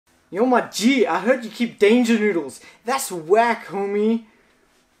Yo, my G, I heard you keep danger noodles. That's whack, homie.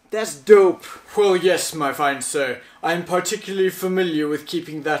 That's dope. Well, yes, my fine sir. I am particularly familiar with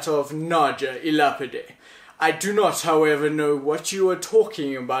keeping that of Naja Elapide. I do not, however, know what you are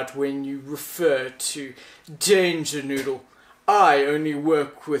talking about when you refer to danger noodle. I only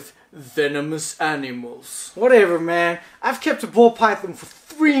work with venomous animals. Whatever, man. I've kept a ball python for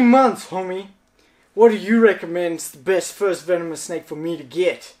 3 months, homie. What do you recommend is the best first venomous snake for me to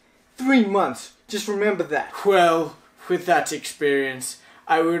get? 3 months. Just remember that. Well, with that experience,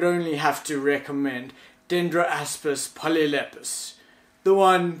 I would only have to recommend Dendroaspis polylepis. The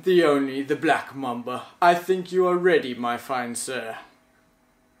one, the only, the black mamba. I think you are ready, my fine sir.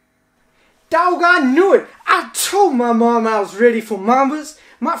 Dog, I knew it! I told my mom I was ready for mambas.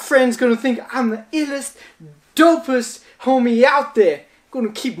 My friend's gonna think I'm the illest, dopest homie out there.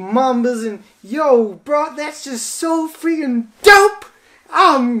 Gonna keep mambas and yo, bro, that's just so freaking dope!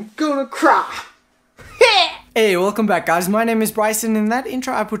 I'm gonna cry. Hey, welcome back guys, my name is Bryson. In that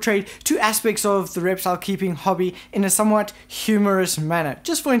intro I portrayed two aspects of the reptile keeping hobby in a somewhat humorous manner,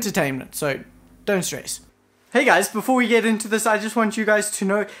 just for entertainment, so don't stress. Hey guys, before we get into this, I just want you guys to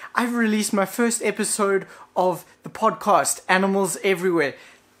know I've released my first episode of the podcast, Animals Everywhere.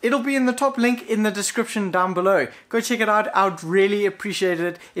 It'll be in the top link in the description down below. Go check it out. I would really appreciate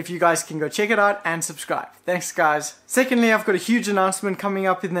it if you guys can go check it out and subscribe. Thanks guys. Secondly, I've got a huge announcement coming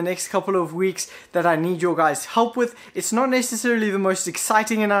up in the next couple of weeks that I need your guys' help with. It's not necessarily the most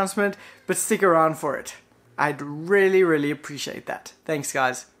exciting announcement, but stick around for it. I'd really appreciate that. Thanks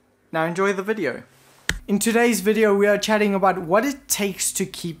guys. Now enjoy the video. In today's video, we are chatting about what it takes to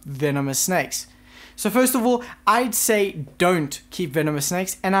keep venomous snakes. So first of all, I'd say don't keep venomous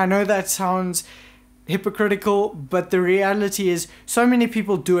snakes, and I know that sounds hypocritical, but the reality is so many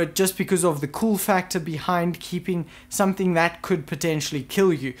people do it just because of the cool factor behind keeping something that could potentially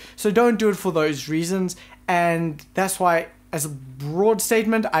kill you. So don't do it for those reasons, and that's why, as a broad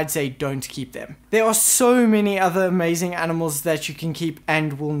statement, I'd say don't keep them. There are so many other amazing animals that you can keep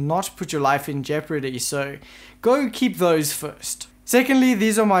and will not put your life in jeopardy, so go keep those first. Secondly,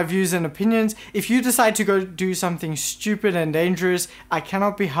 these are my views and opinions. If you decide to go do something stupid and dangerous, I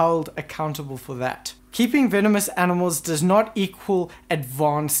cannot be held accountable for that. Keeping venomous animals does not equal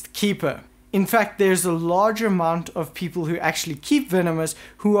advanced keeper. In fact, there's a large amount of people who actually keep venomous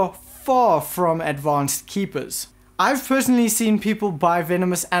who are far from advanced keepers. I've personally seen people buy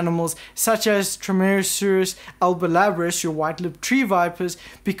venomous animals such as Trimeresurus albolabris, your white-lipped tree vipers,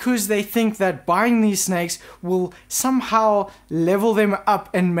 because they think that buying these snakes will somehow level them up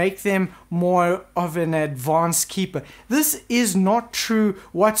and make them more of an advanced keeper. This is not true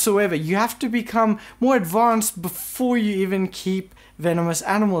whatsoever. You have to become more advanced before you even keep venomous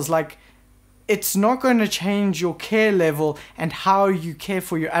animals. Like, it's not going to change your care level and how you care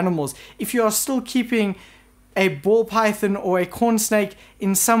for your animals. If you are still keeping a ball python or a corn snake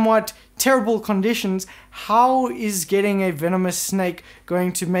in somewhat terrible conditions, how is getting a venomous snake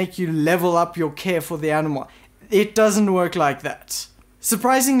going to make you level up your care for the animal? It doesn't work like that.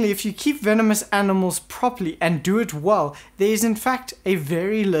 Surprisingly, if you keep venomous animals properly and do it well, there is in fact a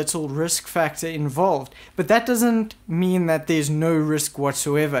very little risk factor involved. But that doesn't mean that there's no risk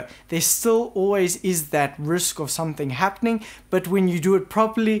whatsoever. There still always is that risk of something happening, but when you do it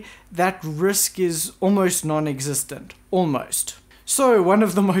properly, that risk is almost non-existent. Almost. So, one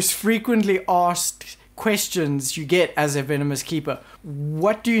of the most frequently asked questions you get as a venomous keeper: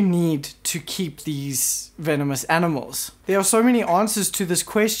 what do you need to keep these venomous animals? There are so many answers to this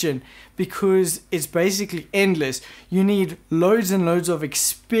question because it's basically endless. You need loads and loads of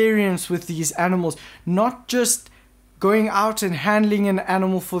experience with these animals, not just going out and handling an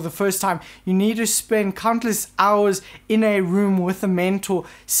animal for the first time. You need to spend countless hours in a room with a mentor,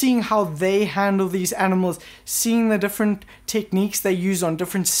 seeing how they handle these animals, seeing the different techniques they use on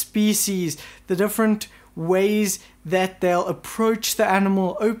different species, the different ways that they'll approach the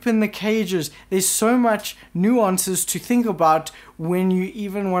animal, open the cages. There's so much nuances to think about when you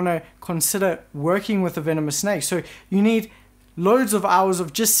even want to consider working with a venomous snake. So you need loads of hours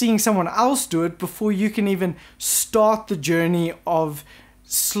of just seeing someone else do it before you can even start the journey of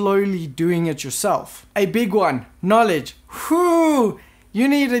slowly doing it yourself. A big one, knowledge. Whew! You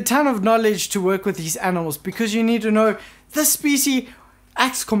need a ton of knowledge to work with these animals because you need to know this species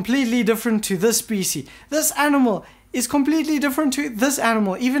acts completely different to this species. This animal is completely different to this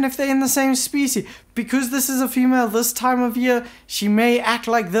animal, even if they're in the same species. Because this is a female this time of year, she may act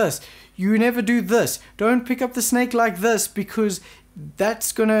like this. You never do this. Don't pick up the snake like this because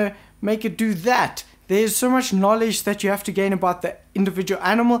that's gonna make it do that. There's so much knowledge that you have to gain about the individual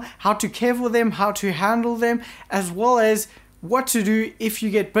animal, how to care for them, how to handle them, as well as what to do if you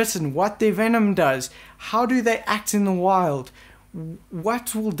get bitten, what their venom does, how do they act in the wild,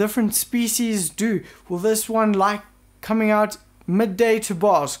 what will different species do, will this one like coming out midday to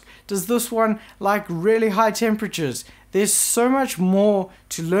bask, does this one like really high temperatures. There's so much more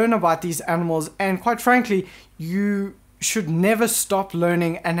to learn about these animals, and quite frankly, you should never stop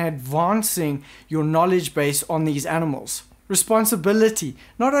learning and advancing your knowledge base on these animals. Responsibility.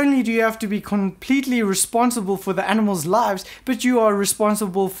 Not only do you have to be completely responsible for the animals' lives, but you are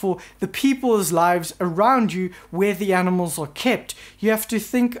responsible for the people's lives around you where the animals are kept. You have to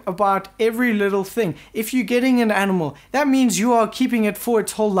think about every little thing. If you're getting an animal, that means you are keeping it for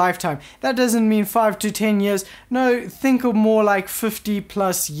its whole lifetime. That doesn't mean 5 to 10 years. No, think of more like 50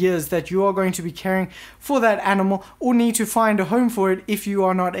 plus years that you are going to be caring for that animal, or need to find a home for it if you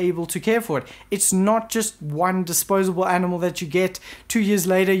are not able to care for it. It's not just one disposable animal that you get, 2 years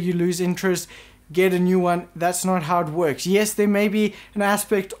later you lose interest, get a new one. That's not how it works. Yes, there may be an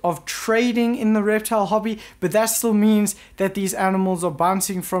aspect of trading in the reptile hobby, but that still means that these animals are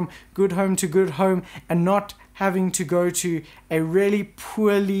bouncing from good home to good home and not having to go to a really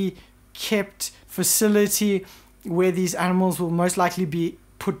poorly kept facility where these animals will most likely be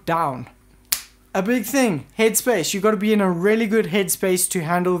put down. A big thing, headspace. You got to be in a really good headspace to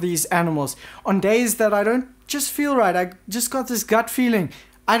handle these animals. On days that I don't just feel right, I just got this gut feeling,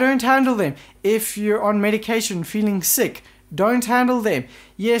 I don't handle them. If you're on medication feeling sick, don't handle them.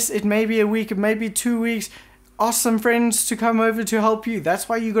 Yes, it may be a week, it may be 2 weeks. Ask some friends to come over to help you. That's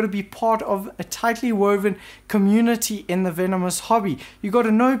why you got to be part of a tightly woven community in the venomous hobby. You got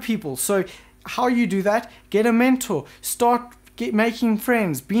to know people. So how you do that? Get a mentor. Start making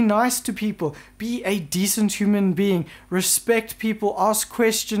friends, be nice to people, be a decent human being, respect people, ask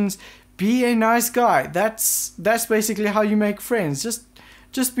questions, be a nice guy. That's basically how you make friends.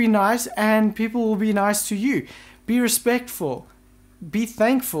 Just be nice and people will be nice to you. Be respectful, be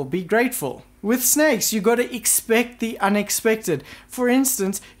thankful, be grateful. With snakes, you got to expect the unexpected. For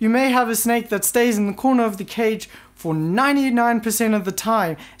instance, you may have a snake that stays in the corner of the cage for 99% of the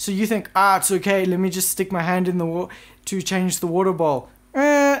time. So you think, it's okay, let me just stick my hand in the water to change the water bowl.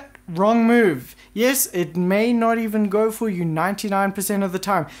 Wrong move. Yes, it may not even go for you 99% of the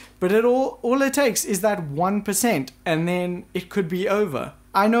time, but all it takes is that 1%, and then it could be over.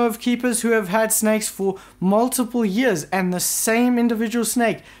 I know of keepers who have had snakes for multiple years, and the same individual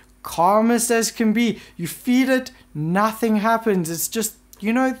snake, calmest as can be, you feed it, nothing happens. It's just,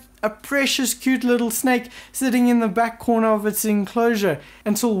 a precious cute little snake sitting in the back corner of its enclosure,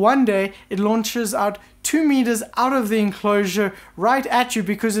 until one day it launches out 2 meters out of the enclosure right at you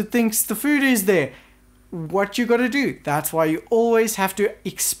because it thinks the food is there. What you got to do? That's why you always have to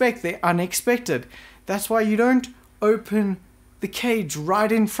expect the unexpected. That's why you don't open the cage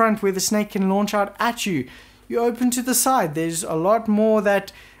right in front where the snake can launch out at you. You open to the side. There's a lot more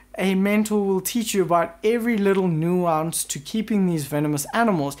that a mentor will teach you about every little nuance to keeping these venomous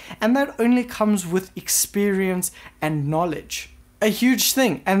animals, and that only comes with experience and knowledge. A huge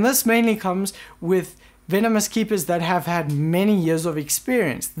thing, and this mainly comes with venomous keepers that have had many years of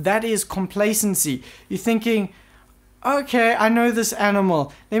experience. That is complacency. You're thinking, okay, I know this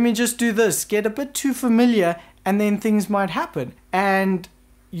animal, let me just do this, get a bit too familiar, and then things might happen. And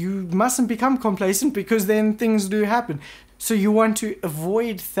you mustn't become complacent because then things do happen. So you want to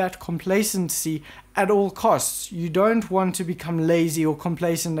avoid that complacency at all costs. You don't want to become lazy or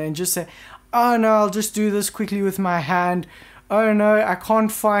complacent and just say, oh no, I'll just do this quickly with my hand. Oh no, I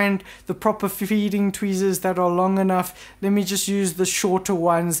can't find the proper feeding tweezers that are long enough. Let me just use the shorter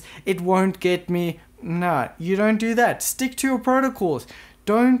ones. It won't get me. No, you don't do that. Stick to your protocols.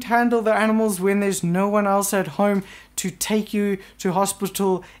 Don't handle the animals when there's no one else at home to take you to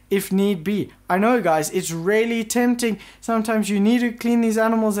hospital if need be. I know, guys, it's really tempting. Sometimes you need to clean these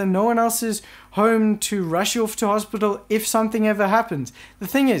animals and no one else is home to rush you off to hospital if something ever happens. The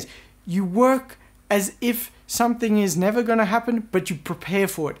thing is, you work as if something is never going to happen, but you prepare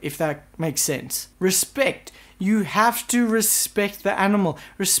for it, if that makes sense. Respect. You have to respect the animal.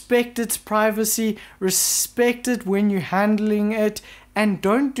 Respect its privacy. Respect it when you're handling it. And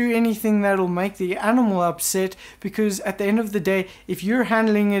don't do anything that'll make the animal upset, because at the end of the day, if you're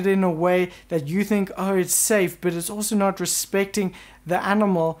handling it in a way that you think, oh, it's safe, but it's also not respecting the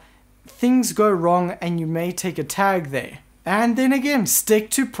animal, things go wrong and you may take a tag there. And then again, stick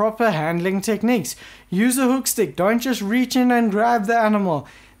to proper handling techniques. Use a hook stick. Don't just reach in and grab the animal.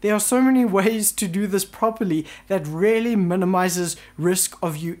 There are so many ways to do this properly that really minimizes risk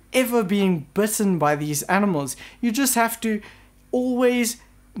of you ever being bitten by these animals. You just have to always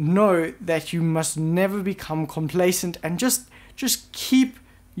know that you must never become complacent and just keep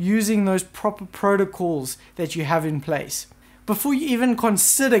using those proper protocols that you have in place. before you even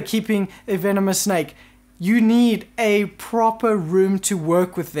consider keeping a venomous snake, you need a proper room to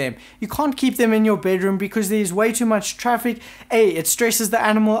work with them. You can't keep them in your bedroom because there's way too much traffic. It stresses the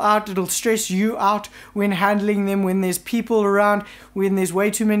animal out. It'll stress you out when handling them, when there's people around, when there's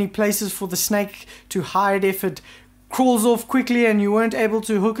way too many places for the snake to hide. If it crawls off quickly and you weren't able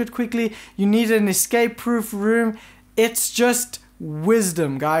to hook it quickly, you need an escape-proof room. It's just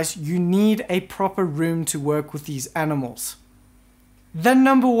wisdom, guys. You need a proper room to work with these animals. The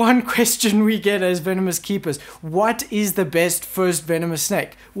number one question we get as venomous keepers: what is the best first venomous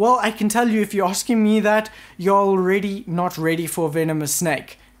snake? Well, I can tell you, if you're asking me that, you're already not ready for a venomous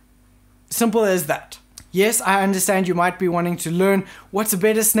snake. Simple as that. Yes, I understand you might be wanting to learn what's a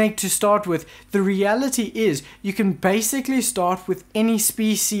better snake to start with. The reality is, you can basically start with any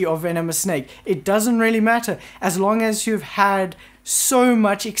species of venomous snake. It doesn't really matter, as long as you've had so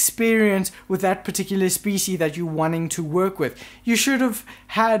much experience with that particular species that you're wanting to work with. You should have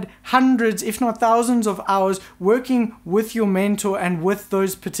had hundreds, if not thousands of hours working with your mentor and with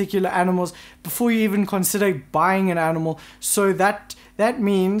those particular animals before you even consider buying an animal. So that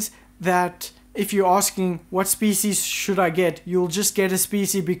means that if you're asking what species should I get, you'll just get a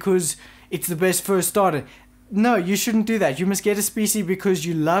species because it's the best first starter. No, you shouldn't do that. You must get a species because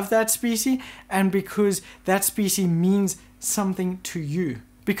you love that species and because that species means something to you.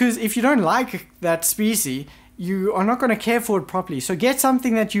 Because if you don't like that species, you are not going to care for it properly. So get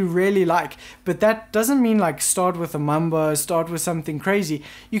something that you really like. But that doesn't mean like start with a mamba, start with something crazy.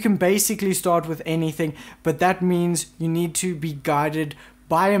 You can basically start with anything, but that means you need to be guided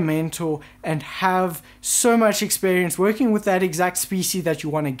by a mentor and have so much experience working with that exact species that you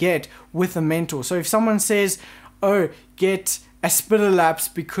want to get with a mentor. So if someone says, oh, get a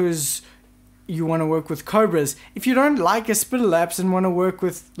spitterlaps because you want to work with cobras, if you don't like a spitterlaps and want to work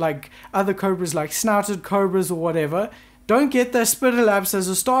with like other cobras like snouted cobras or whatever, don't get the spitterlaps as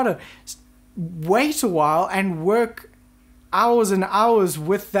a starter. Wait a while and work hours and hours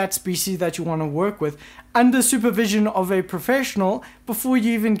with that species that you want to work with under supervision of a professional before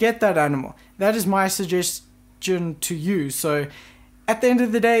you even get that animal. That is my suggestion to you. So at the end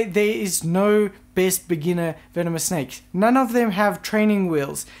of the day, there is no best beginner venomous snakes. None of them have training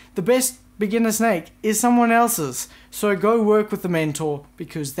wheels. The best beginner snake is someone else's. So go work with the mentor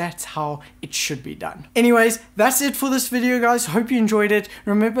because that's how it should be done. Anyways, that's it for this video, guys. Hope you enjoyed it.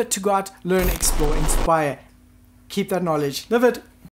 Remember to go out, learn, explore, inspire. Keep that knowledge. Live it.